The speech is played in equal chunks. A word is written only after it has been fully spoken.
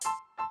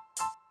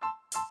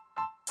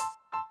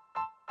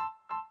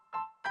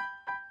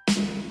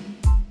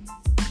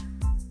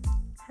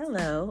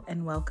Hello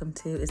and welcome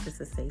to Is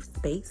This a Safe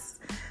Space?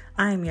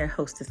 I'm your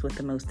hostess with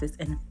the mostest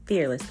and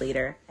fearless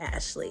leader,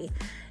 Ashley.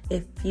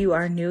 If you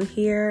are new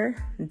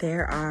here,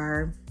 there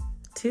are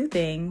two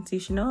things you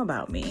should know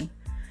about me.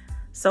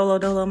 Solo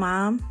dolo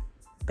mom,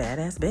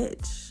 badass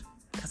bitch.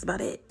 That's about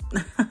it.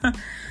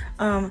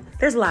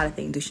 There's a lot of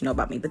things you should know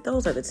about me, but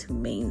those are the two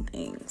main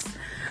things.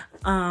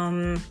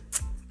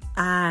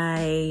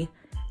 I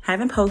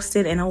haven't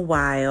posted in a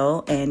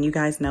while, and you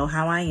guys know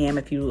how I am.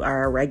 If you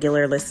are a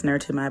regular listener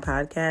to my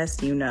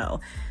podcast, you know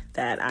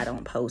that I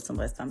don't post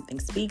unless something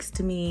speaks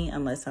to me,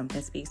 unless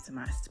something speaks to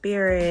my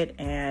spirit,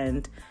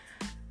 and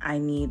I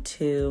need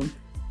to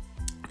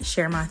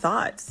share my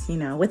thoughts,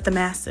 with the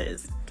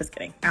masses. Just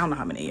kidding. I don't know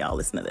how many of y'all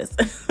listen to this.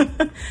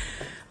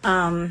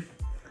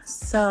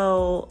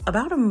 So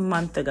about a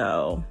month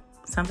ago,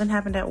 something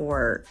happened at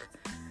work,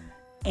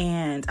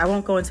 and I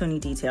won't go into any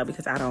detail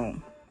because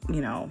I'm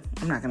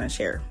not going to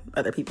share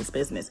other people's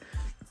business.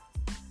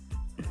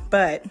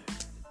 But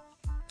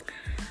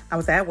I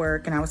was at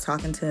work and I was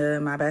talking to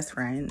my best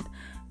friend,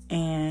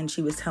 and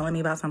she was telling me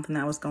about something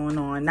that was going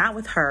on, not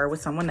with her, with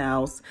someone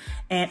else.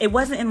 And it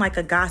wasn't in like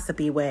a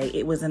gossipy way.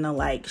 It was in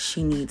a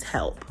she needs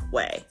help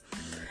way.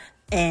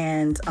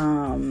 And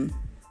I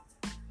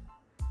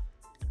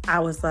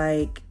was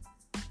sitting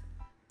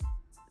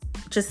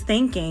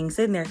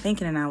there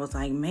thinking, and I was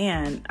like,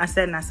 man, I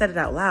said it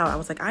out loud. I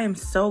was like, I am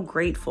so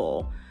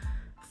grateful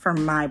for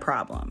my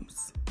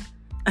problems.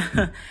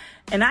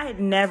 And I had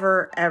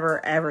never,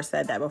 ever, ever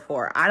said that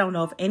before. I don't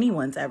know if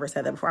anyone's ever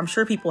said that before. I'm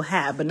sure people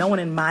have, but no one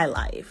in my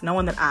life, no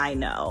one that I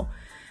know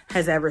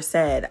has ever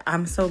said,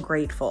 I'm so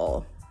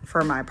grateful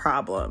for my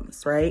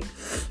problems, right?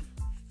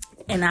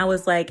 And I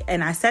was like,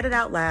 and I said it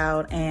out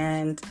loud,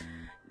 and,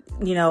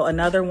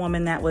 another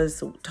woman that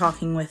was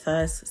talking with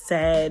us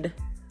said,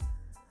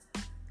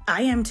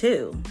 I am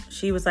too.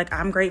 She was like,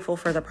 I'm grateful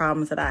for the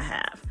problems that I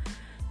have.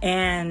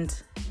 And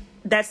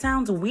that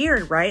sounds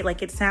weird, right?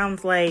 It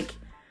sounds like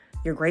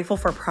you're grateful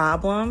for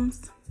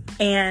problems.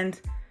 And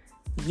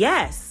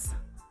yes,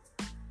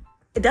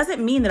 it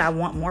doesn't mean that I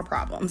want more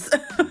problems.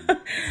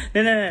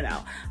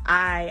 No.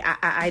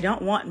 I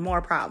don't want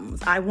more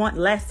problems. I want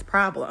less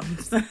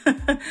problems.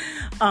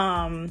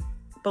 But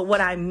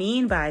what I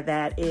mean by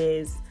that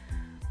is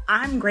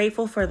I'm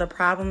grateful for the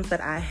problems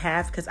that I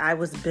have because I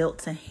was built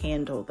to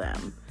handle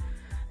them.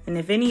 And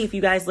if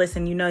you guys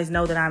listen, you guys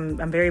know that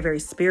I'm very, very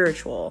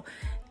spiritual.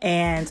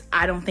 And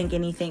I don't think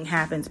anything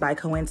happens by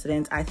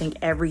coincidence. I think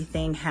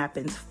everything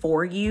happens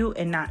for you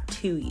and not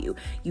to you.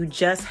 You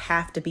just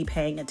have to be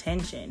paying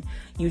attention.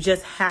 You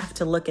just have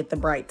to look at the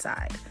bright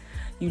side.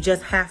 You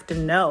just have to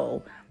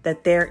know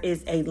that there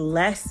is a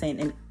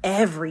lesson in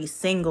every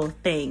single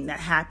thing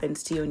that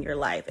happens to you in your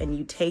life. And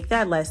you take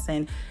that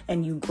lesson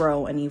and you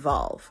grow and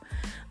evolve.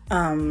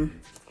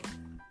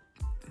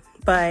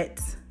 But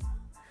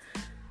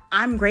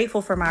I'm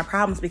grateful for my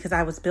problems because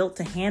I was built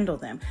to handle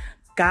them.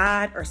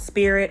 God or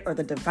spirit or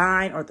the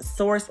divine or the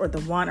source or the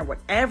one or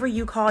whatever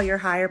you call your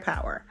higher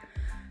power.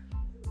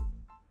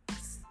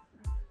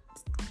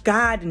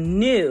 God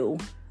knew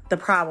the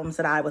problems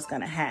that I was going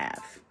to have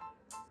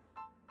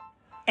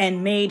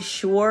and made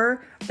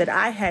sure that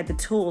I had the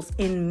tools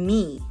in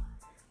me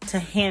to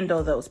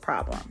handle those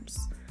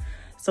problems.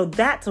 So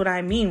that's what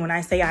I mean when I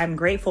say I'm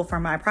grateful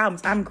for my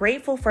problems. I'm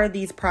grateful for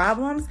these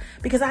problems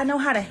because I know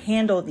how to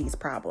handle these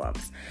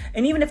problems.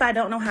 And even if I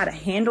don't know how to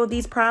handle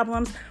these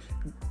problems,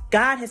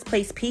 God has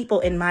placed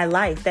people in my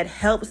life that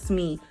helps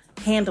me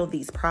handle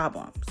these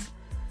problems.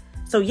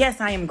 So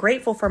yes, I am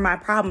grateful for my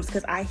problems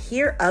because I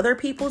hear other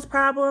people's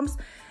problems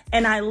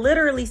and I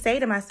literally say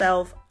to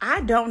myself,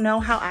 I don't know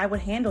how I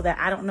would handle that.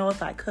 I don't know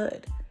if I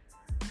could.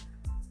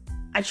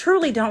 I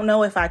truly don't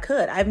know if I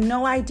could. I have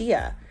no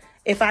idea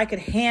if I could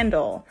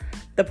handle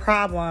the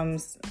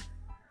problems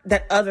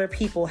that other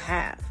people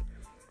have.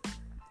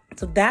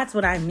 So that's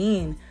what I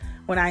mean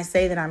when I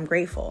say that I'm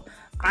grateful.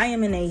 I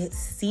am in a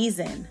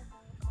season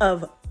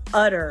of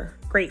utter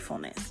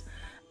gratefulness.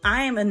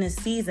 I am in a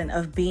season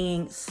of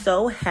being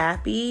so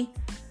happy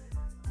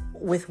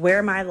with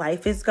where my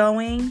life is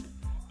going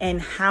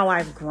and how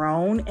I've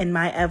grown in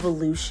my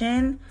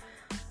evolution,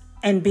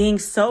 and being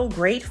so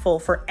grateful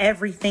for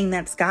everything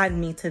that's gotten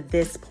me to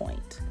this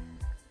point.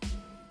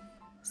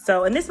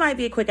 So, and this might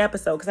be a quick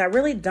episode because I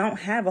really don't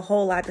have a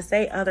whole lot to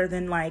say other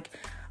than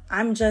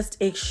I'm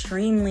just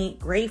extremely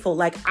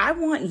grateful. I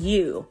want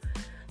you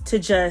to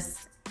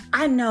just,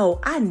 I know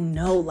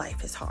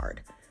life is hard.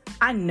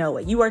 I know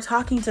it. You are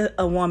talking to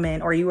a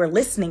woman, or you are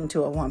listening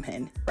to a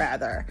woman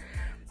rather,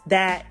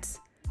 that,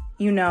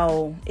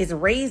 is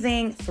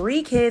raising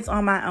 3 kids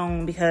on my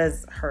own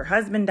because her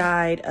husband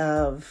died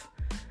of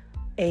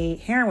a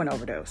heroin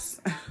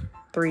overdose.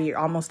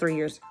 Almost 3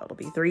 years ago. It'll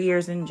be 3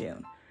 years in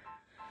June.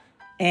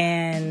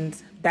 And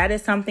that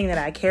is something that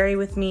I carry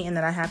with me and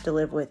that I have to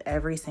live with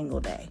every single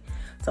day.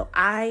 So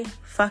I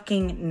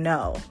fucking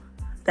know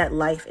that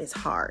life is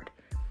hard.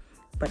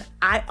 But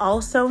I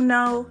also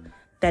know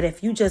that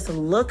if you just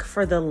look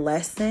for the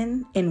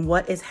lesson in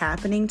what is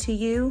happening to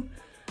you,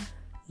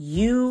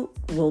 you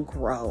will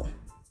grow.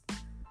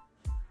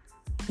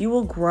 You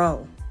will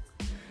grow.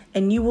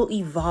 and you will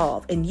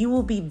evolve and you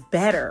will be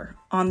better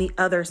on the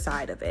other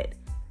side of it.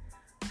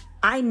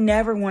 I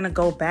never want to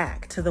go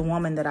back to the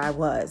woman that I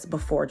was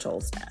before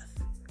Joel's death.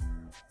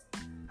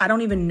 I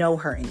don't even know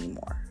her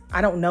anymore.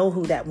 I don't know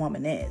who that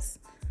woman is.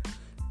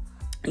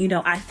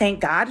 I thank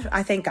God.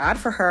 I thank God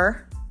for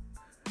her.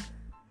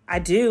 I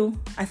do.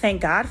 I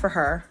thank God for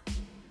her.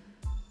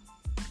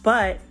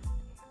 But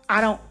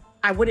I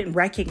wouldn't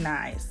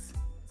recognize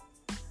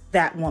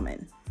that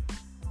woman.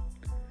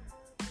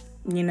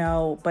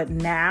 But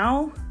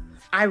now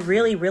I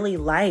really, really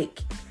like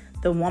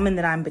the woman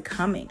that I'm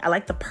becoming. I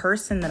like the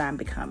person that I'm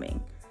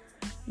becoming.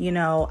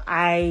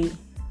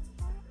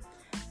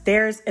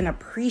 There's an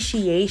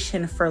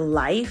appreciation for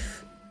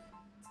life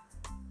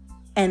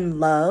and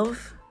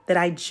love that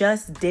I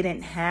just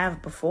didn't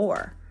have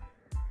before.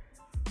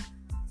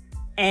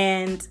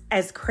 And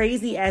as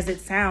crazy as it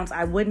sounds,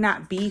 I would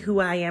not be who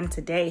I am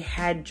today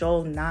had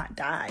Joel not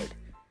died.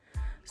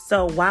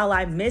 So while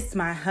I miss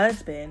my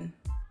husband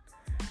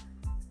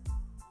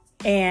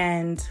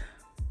and,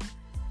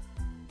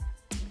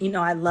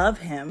 I love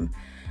him,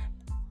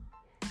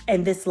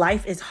 and this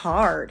life is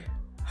harder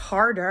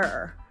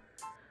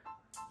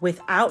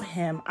without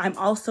him, I'm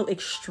also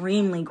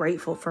extremely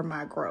grateful for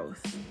my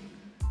growth.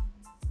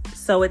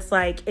 So it's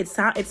like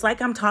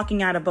I'm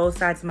talking out of both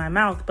sides of my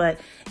mouth, but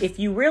if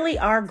you really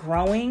are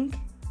growing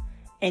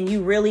and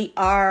you really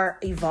are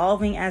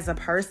evolving as a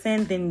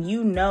person, then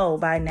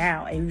by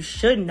now, and you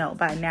should know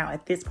by now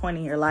at this point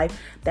in your life,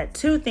 that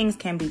two things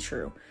can be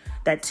true.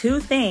 That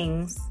two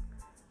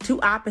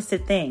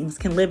opposite things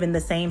can live in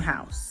the same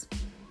house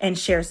and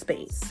share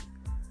space.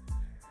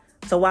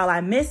 So while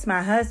I miss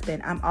my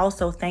husband, I'm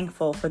also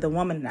thankful for the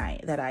woman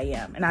that I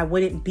am. And I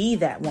wouldn't be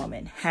that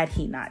woman had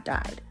he not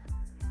died.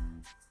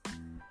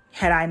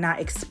 Had I not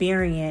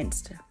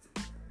experienced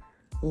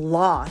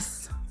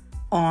loss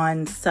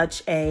on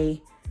such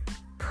a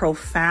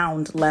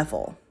profound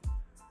level.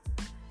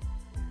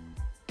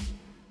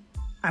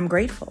 I'm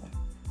grateful.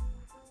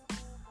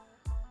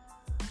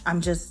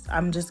 I'm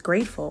just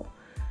grateful.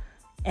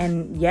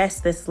 And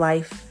yes, this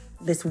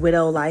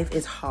widow life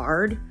is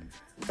hard,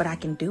 but I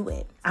can do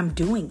it. I'm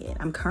doing it.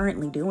 I'm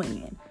currently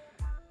doing it.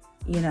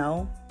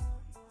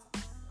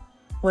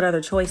 What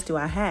other choice do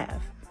I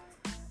have?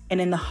 And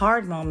in the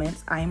hard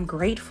moments, I am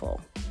grateful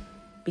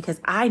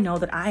because I know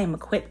that I am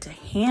equipped to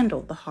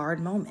handle the hard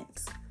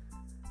moments.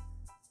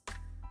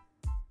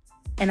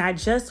 And I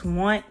just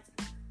want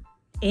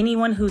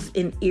anyone who's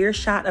in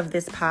earshot of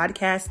this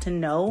podcast to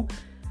know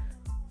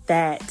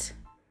that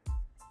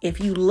if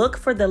you look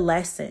for the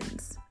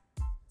lessons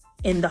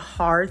in the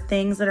hard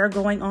things that are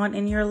going on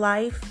in your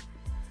life,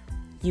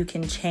 you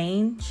can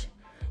change.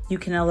 You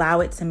can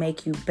allow it to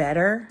make you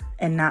better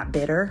and not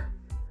bitter.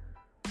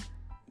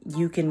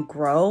 You can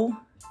grow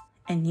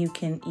and you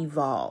can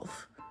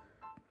evolve.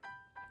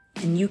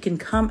 And you can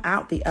come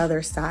out the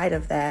other side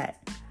of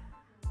that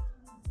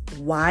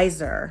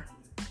wiser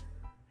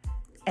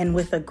and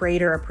with a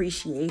greater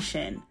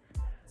appreciation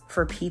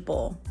for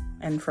people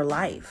and for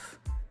life.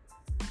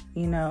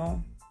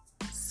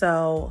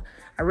 So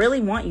I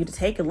really want you to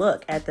take a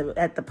look at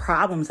the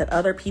problems that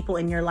other people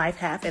in your life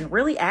have and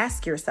really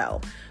ask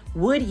yourself,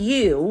 would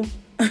you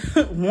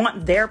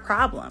want their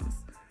problems?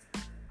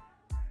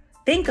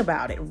 Think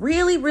about it.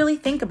 Really, really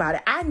think about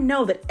it. I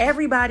know that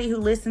everybody who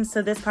listens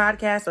to this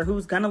podcast or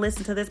who's going to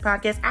listen to this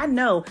podcast, I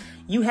know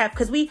you have,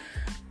 because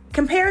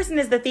comparison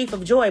is the thief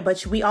of joy,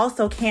 but we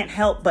also can't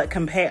help but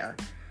compare,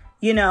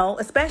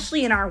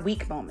 especially in our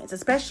weak moments,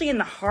 especially in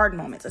the hard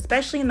moments,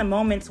 especially in the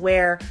moments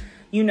where,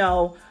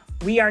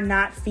 we are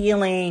not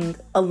feeling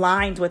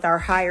aligned with our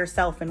higher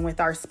self and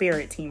with our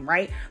spirit team,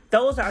 right?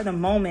 Those are the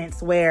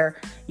moments where,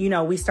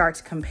 we start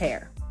to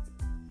compare.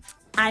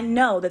 I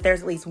know that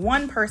there's at least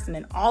one person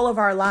in all of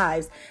our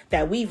lives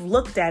that we've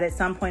looked at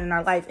some point in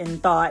our life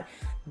and thought,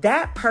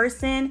 that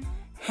person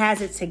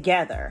has it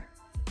together.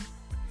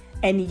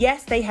 And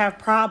yes, they have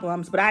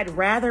problems, but I'd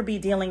rather be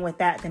dealing with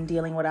that than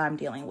dealing what I'm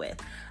dealing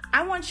with.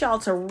 I want y'all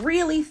to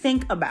really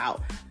think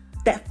about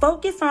that,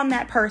 focus on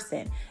that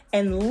person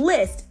and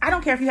list. I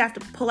don't care if you have to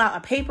pull out a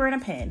paper and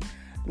a pen,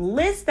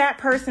 list that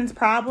person's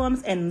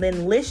problems and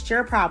then list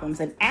your problems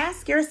and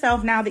ask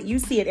yourself, now that you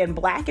see it in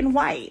black and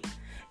white,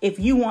 if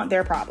you want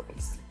their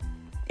problems,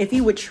 if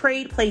you would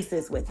trade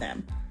places with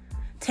them.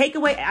 Take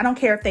away, I don't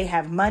care if they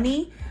have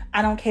money.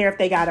 I don't care if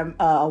they got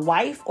a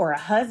wife or a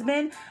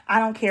husband. I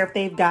don't care if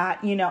they've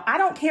got, I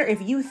don't care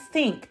if you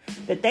think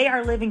that they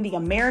are living the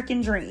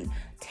American dream.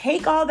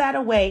 Take all that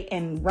away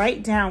and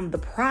write down the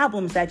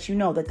problems that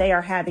that they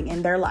are having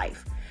in their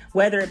life.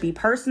 Whether it be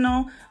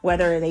personal,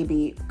 whether they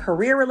be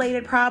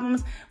career-related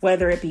problems,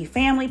 whether it be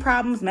family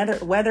problems,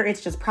 whether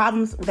it's just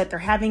problems that they're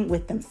having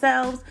with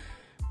themselves.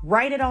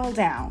 Write it all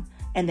down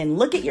and then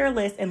look at your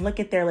list and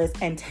look at their list.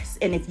 And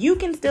if you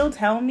can still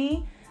tell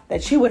me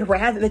that you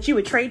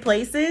would trade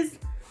places,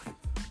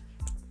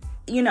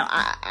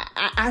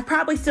 I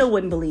probably still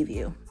wouldn't believe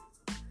you.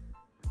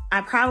 I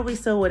probably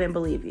still wouldn't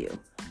believe you.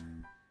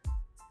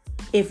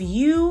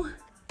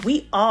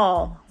 We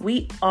all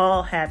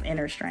have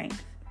inner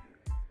strength.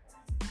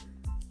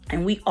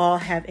 And we all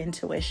have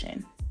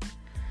intuition.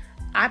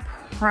 I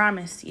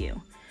promise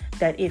you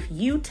that if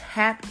you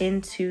tap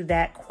into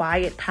that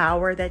quiet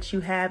power that you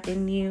have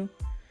in you,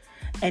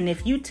 and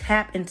if you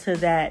tap into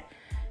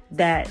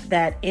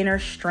that inner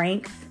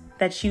strength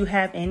that you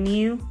have in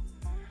you,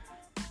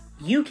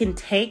 you can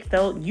take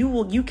those,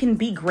 you can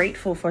be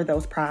grateful for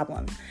those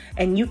problems,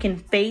 and you can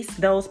face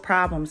those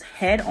problems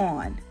head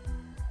on,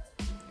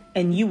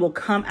 and you will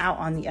come out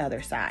on the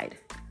other side.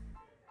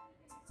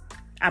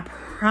 I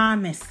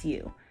promise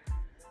you.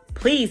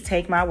 Please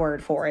take my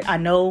word for it. I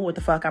know what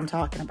the fuck I'm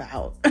talking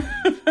about.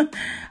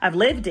 I've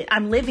lived it.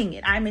 I'm living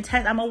it.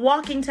 I'm a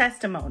walking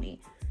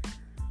testimony.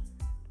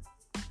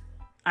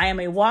 I am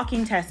a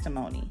walking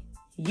testimony.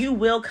 You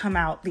will come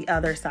out the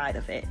other side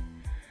of it.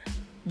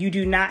 You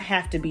do not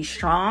have to be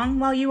strong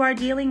while you are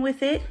dealing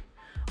with it.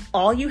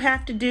 All you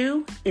have to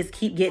do is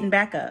keep getting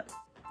back up.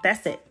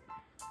 That's it.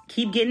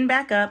 Keep getting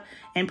back up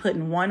and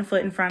putting one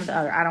foot in front of the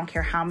other. I don't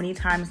care how many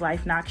times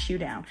life knocks you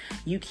down.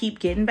 You keep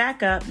getting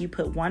back up, you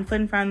put one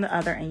foot in front of the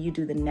other, and you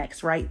do the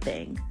next right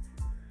thing.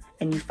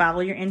 And you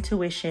follow your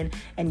intuition,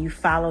 and you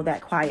follow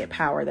that quiet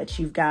power that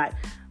you've got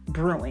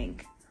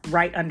brewing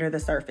right under the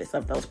surface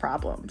of those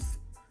problems.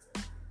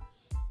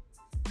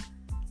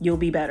 You'll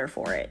be better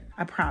for it.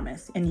 I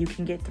promise. And you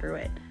can get through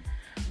it.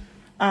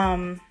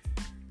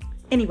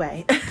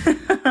 Anyway,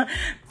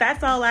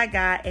 that's all I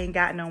got. Ain't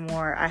got no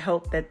more. I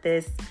hope that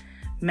this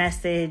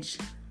message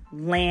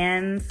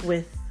lands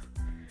with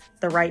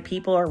the right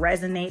people or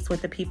resonates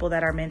with the people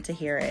that are meant to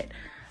hear it.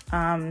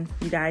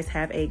 You guys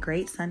have a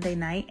great Sunday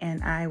night,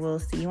 and I will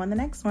see you on the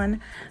next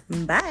one.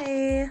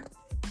 Bye.